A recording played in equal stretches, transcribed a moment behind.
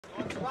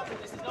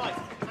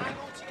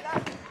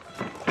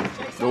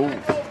Oh.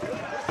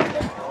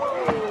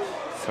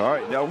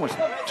 Sorry, he almost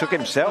took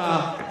himself.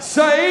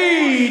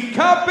 سعيد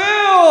قابيل.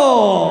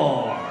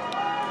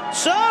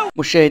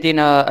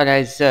 مشاهدينا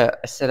الأعزاء،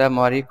 السلام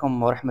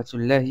عليكم ورحمة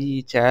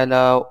الله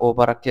تعالى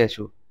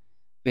وبركاته.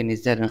 في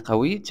نزال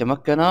قوي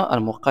تمكن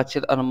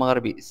المقاتل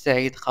المغربي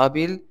سعيد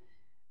قابيل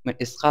من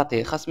إسقاط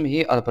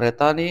خصمه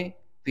البريطاني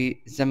في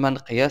زمن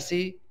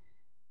قياسي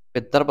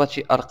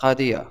بالضربة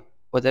القاضية،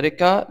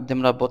 وذلك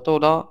ضمن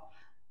بطولة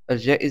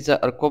الجائزة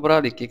الكبرى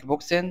لكيك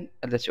بوكسين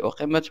التي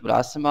أقيمت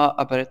بالعاصمة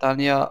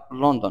البريطانية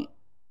لندن.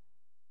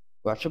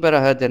 واعتبر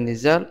هذا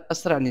النزال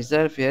أسرع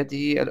نزال في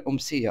هذه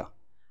الأمسية.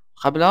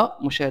 قبل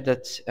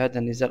مشاهدة هذا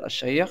النزال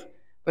الشيق،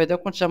 فإذا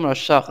كنت من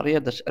عشاق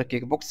رياضة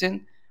الكيك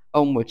بوكسين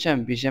أو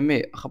مهتم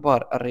بجميع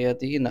أخبار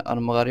الرياضيين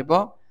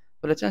المغاربة،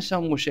 فلا تنسوا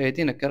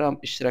مشاهدينا الكرام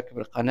الاشتراك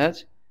بالقناة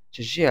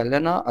تشجيعا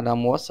لنا على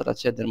مواصلة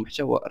هذا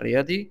المحتوى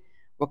الرياضي،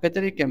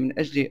 وكذلك من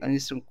أجل أن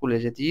يصلكم كل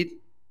جديد،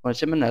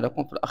 ونتمنى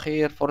لكم في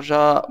الأخير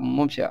فرجة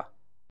ممتعة.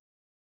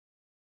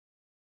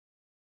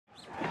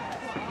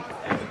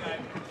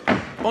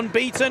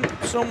 Unbeaten,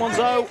 someone's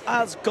O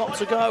has got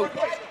to go.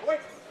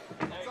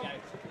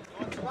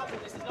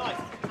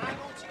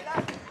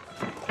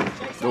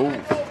 Oh.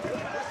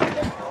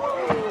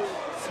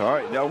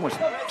 Sorry, he almost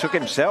took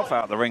himself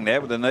out of the ring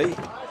there with a knee.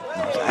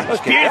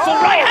 That's beautiful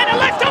right hand and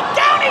left hook,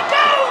 down he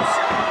goes!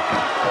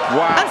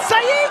 Wow. And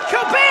Sa'id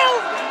Qaabil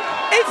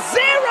is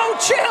zero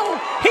chill.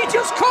 He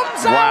just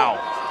comes out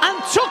and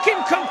took him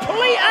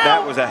complete out.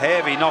 That was a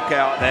heavy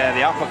knockout there.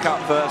 The uppercut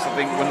first, I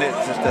think, wasn't it?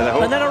 Just the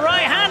hook. And then a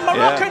right hand,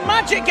 Moroccan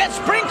magic gets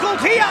sprinkled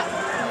here.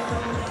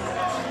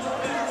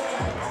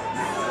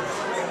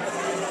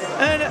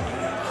 And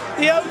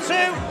the O2.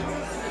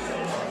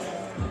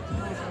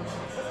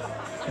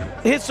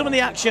 Here's some of the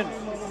action.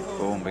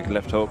 Boom, big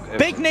left hook.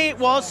 Big knee it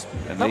was.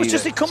 That was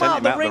just to come out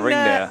of the ring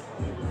there.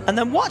 And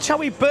then watch how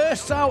he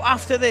bursts out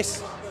after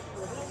this.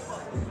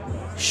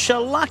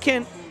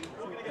 Shellacking.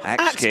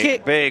 Axe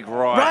kick, big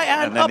right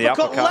hand, and then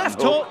uppercut, the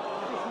left hook.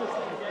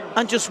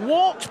 And just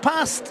walked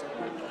past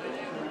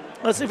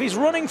as if he's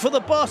running for the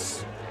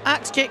bus.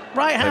 Axe kick,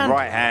 right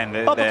hand,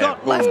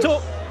 uppercut, left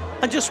hook.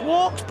 And just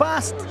walked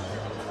past.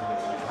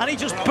 And he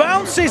just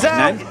bounces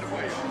out.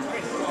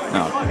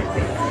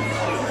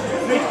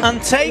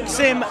 And takes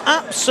him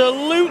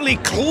absolutely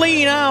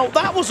clean out.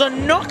 That was a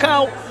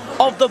knockout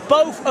of the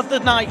both of the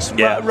nights,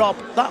 Rob.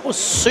 That was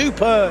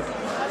superb.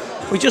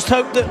 We just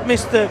hope that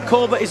Mr.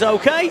 Corbett is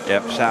okay.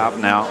 Yep, set up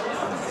now.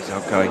 He's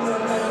okay.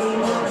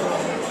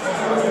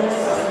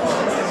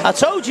 I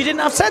told you,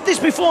 I've said this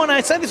before, and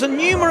I said this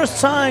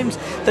numerous times.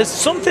 There's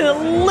something a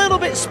little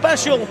bit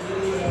special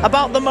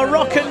about the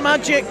Moroccan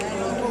magic.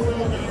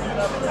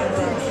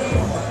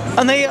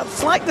 And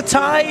it's like the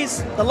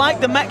Thais, they're like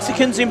the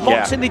Mexicans in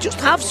boxing. They just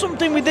have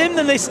something within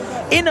them, this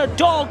inner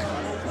dog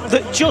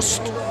that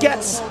just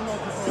gets.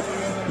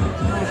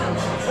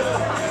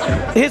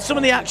 Here's some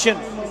of the action.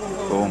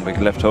 Boom, big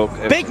left hook.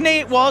 Big knee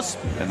it was.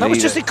 That was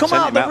just to come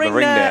out of the ring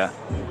there.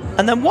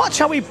 And then watch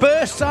how he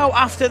bursts out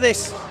after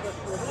this.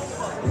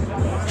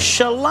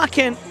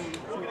 Shellacking.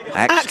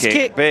 Axe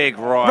kick, big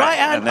right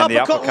hand, and then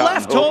uppercut,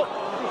 left hook.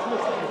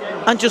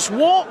 And just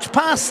walked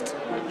past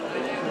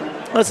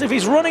as if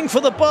he's running for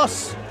the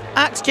bus.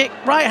 Axe kick,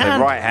 right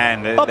hand,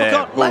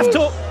 uppercut, left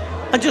hook,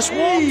 and just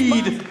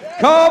walked.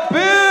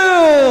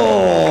 Qaabil!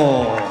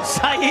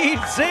 Sa'id,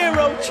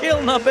 zero chill,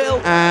 Nabil.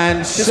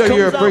 And show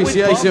your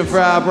appreciation for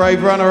our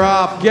brave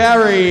runner-up,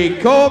 Gary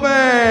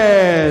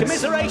Corbett.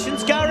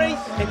 Commiserations, Gary.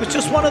 It was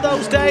just one of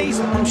those days.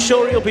 I'm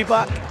sure he'll be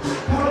back.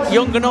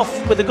 Young enough,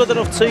 with a good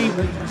enough team.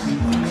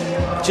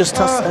 That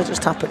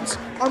just happens.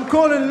 I'm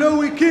calling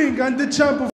Louis King and the champ of